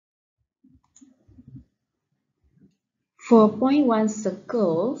For point 1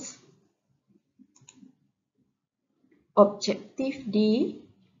 circles, objective D,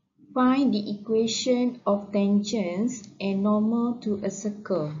 find the equation of tangents and normal to a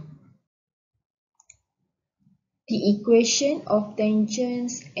circle. The equation of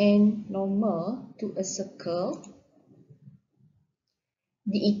tangents and normal to a circle.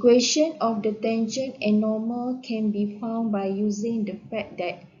 The equation of the tangent and normal can be found by using the fact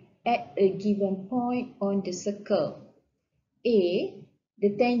that at a given point on the circle, A,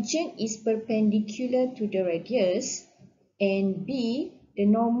 the tangent is perpendicular to the radius, and B, the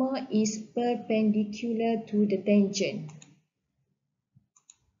normal is perpendicular to the tangent.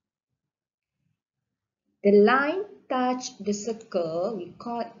 The line touch the circle, we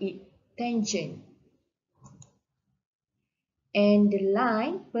call it tangent. And the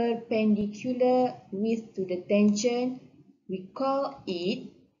line perpendicular with to the tangent, we call it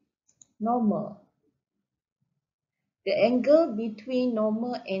normal. The angle between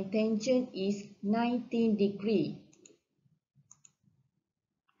normal and tangent is 19 degrees.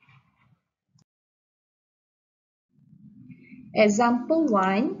 Example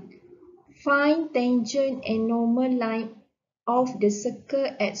 1. Find tangent and normal line of the circle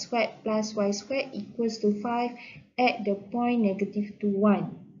x squared plus y squared equals to 5 at the point -2,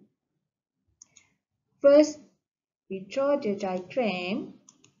 1. First, we draw the diagram.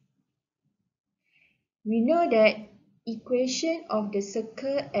 We know that equation of the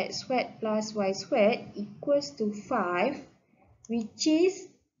circle x squared plus y squared equals to 5, which is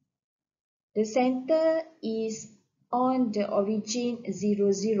the center is on the origin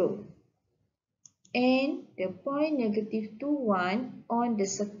 0, 0. And the point -2, 1 on the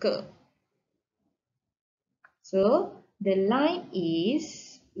circle. So, the line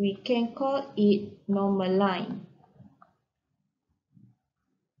is, we can call it normal line.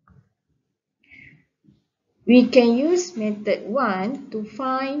 We can use method 1 to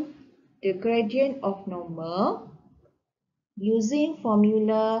find the gradient of normal using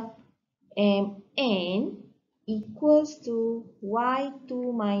formula mn equals to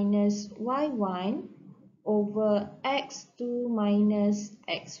y2 minus y1 over x2 minus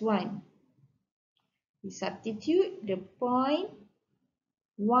x1. We substitute the point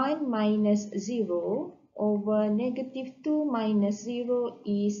 1 minus 0 over -2 minus 0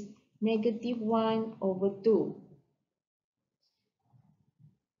 is -1 over 2.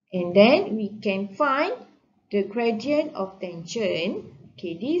 And then we can find the gradient of tangent.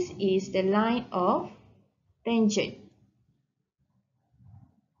 Okay, this is the line of tangent.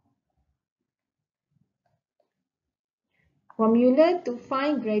 Formula to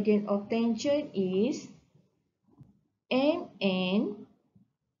find gradient of tangent is mn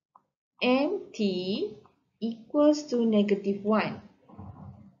mt equals to -1.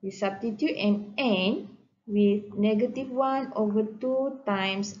 We substitute mn with -1 over 2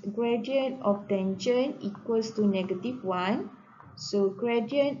 times gradient of tangent equals to -1. So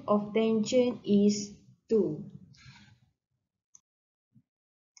gradient of tangent is 2.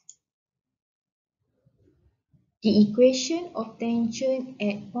 The equation of tangent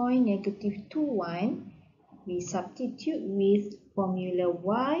at point -2, 1, we substitute with formula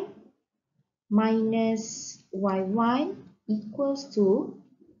y minus y1 equals to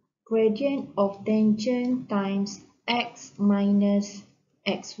gradient of tangent times x minus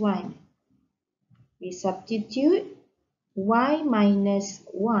x1. We substitute y minus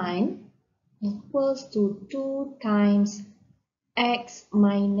 1 equals to 2 times x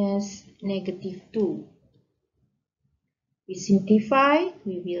minus -2. We simplify,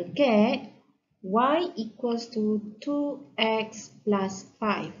 we will get y equals to 2x plus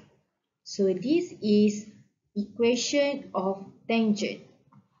 5. So this is equation of tangent.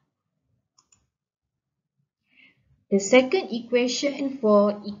 The second equation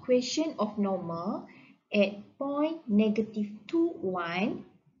for equation of normal at point -2, 1,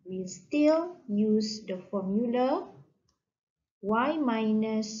 we still use the formula y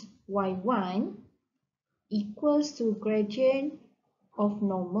minus y1 equals to gradient of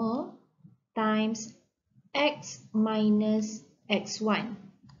normal times x minus x1.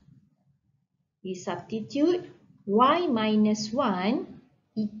 We substitute y minus 1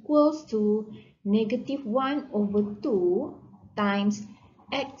 equals to -1 over 2 times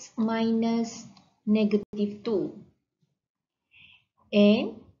x minus -2.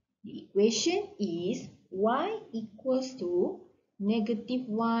 And the equation is y equals to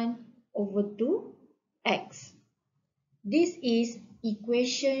 -1 over 2 x. This is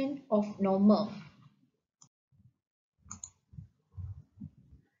equation of normal.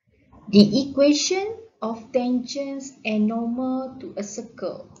 The equation of tangents and normal to a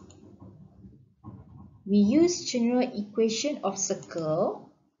circle. we use general equation of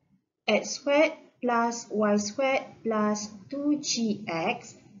circle x squared plus y squared plus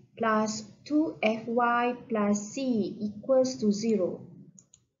 2gx plus 2fy plus c equals to 0.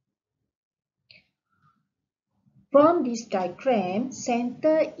 From this diagram,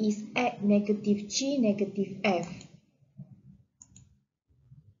 center is at negative g, negative f.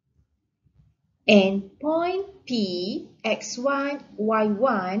 And point P, x1,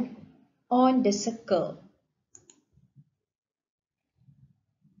 y1 on the circle.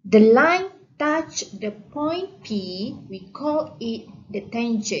 The line touch the point P, we call it the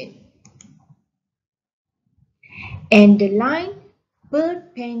tangent. And the line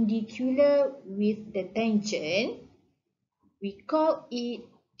perpendicular with the tangent, we call it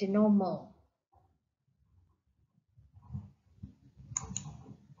the normal.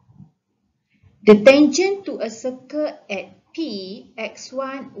 The tangent to a circle at P,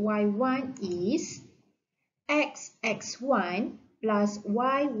 x1, y1 is x1 plus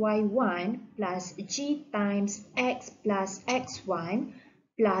y1 plus g times x plus x1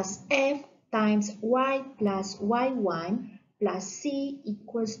 plus f times y plus y1 plus c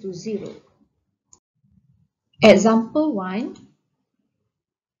equals to 0. Example 1.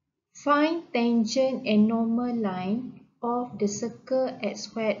 Find tangent and normal line of the circle x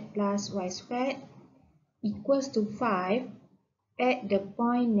squared plus y squared equals to 5 at the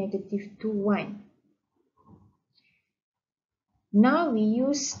point negative 2, 1. Now we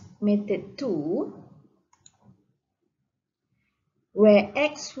use method 2, where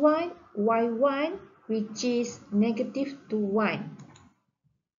x1, y1 which is negative 2, 1.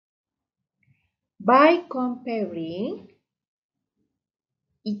 By comparing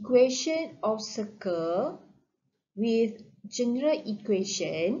equation of circle with general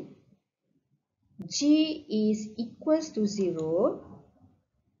equation, g is equals to 0,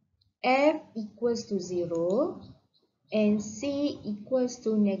 f equals to 0, and c equals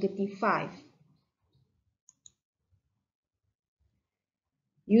to negative 5.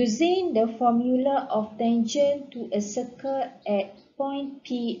 Using the formula of tangent to a circle at point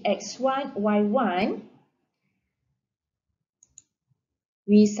P, x1, y1,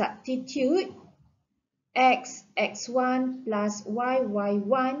 we substitute x1 plus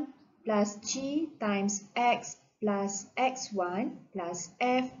y1 plus g times x plus x1 plus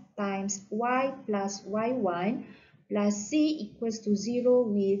f times y plus y1 plus c equals to 0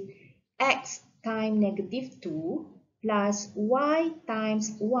 with x times negative 2 plus y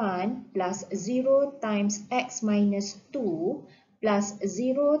times 1 plus 0 times x minus 2 plus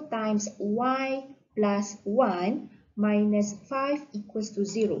 0 times y plus 1 minus 5 equals to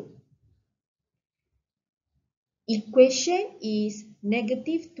 0. Equation is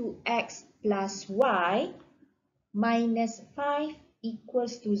negative 2x plus y minus 5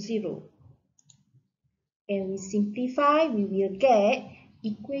 equals to 0. And we simplify, we will get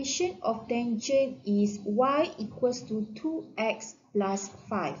equation of tangent is y equals to 2x plus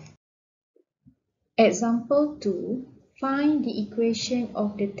 5. Example 2. Find the equation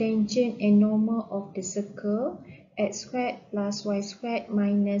of the tangent and normal of the circle x squared plus y squared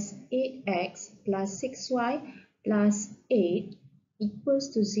minus 8x plus 6y plus 8 equals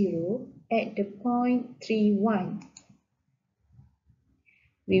to 0 at the point 3, 1.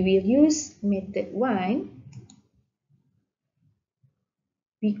 We will use method 1.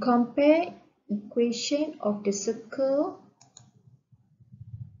 We compare equation of the circle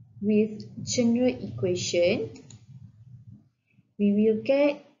with general equation. We will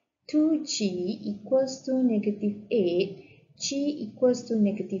get 2g equals to negative 8, g equals to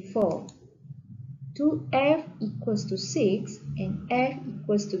negative 4, 2f equals to 6, and f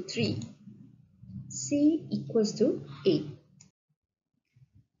equals to 3, c equals to 8.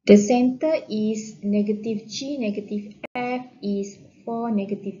 The center is negative g, negative f is 4,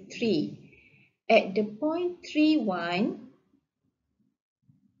 negative 3. At the point 3, 1,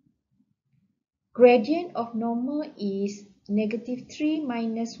 gradient of normal is negative 3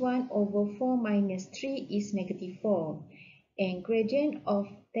 minus 1 over 4 minus 3 is negative 4. And gradient of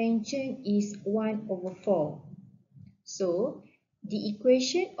tangent is 1 over 4. So, the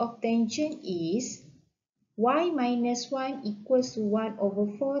equation of tangent is y minus 1 equals to 1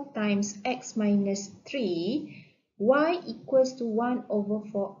 over 4 times x minus 3. Y equals to 1 over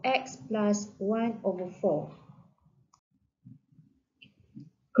 4x plus 1 over 4.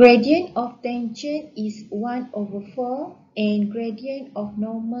 Gradient of tangent is 1 over 4 and gradient of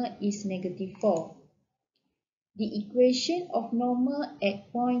normal is negative 4. The equation of normal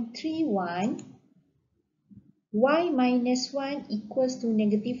at point 3, 1, y minus 1 equals to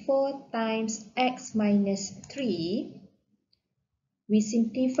negative 4 times x minus 3. We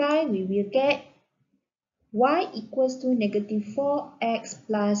simplify, we will get y equals to negative 4x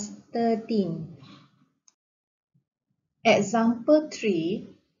plus 13. Example 3.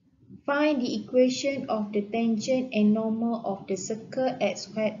 Find the equation of the tangent and normal of the circle x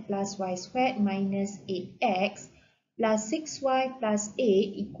squared plus y squared minus 8x plus 6y plus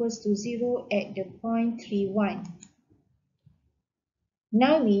 8 equals to 0 at the point 3, 1.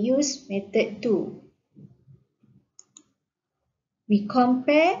 Now we use method 2. We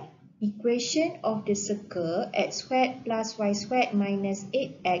compare equation of the circle x squared plus y squared minus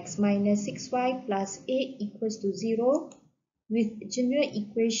 8x minus 6y plus 8 equals to 0 with general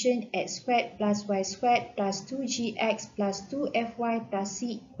equation x squared plus y squared plus 2gx plus 2fy plus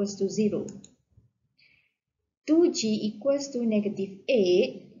c equals to 0. 2g equals to negative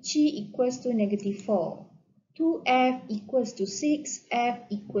 8, g equals to negative 4. 2f equals to 6, f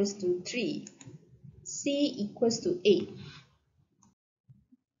equals to 3, c equals to 8.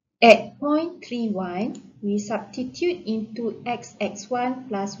 At point 3, 1, we substitute into x1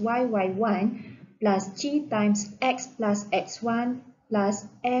 plus y1 plus g times x plus x1 plus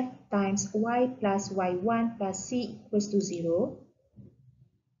f times y plus y1 plus c equals to 0.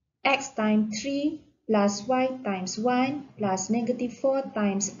 X times 3 plus y times 1 plus negative 4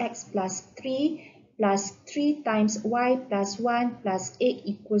 times x plus 3 plus 3 times y plus 1 plus 8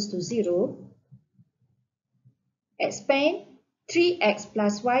 equals to 0. Expand 3x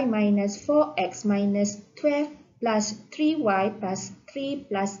plus y minus 4x minus 12 plus 3y plus 3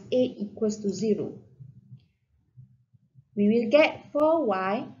 plus 8 equals to 0. We will get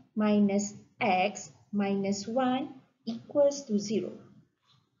 4y minus x minus 1 equals to 0.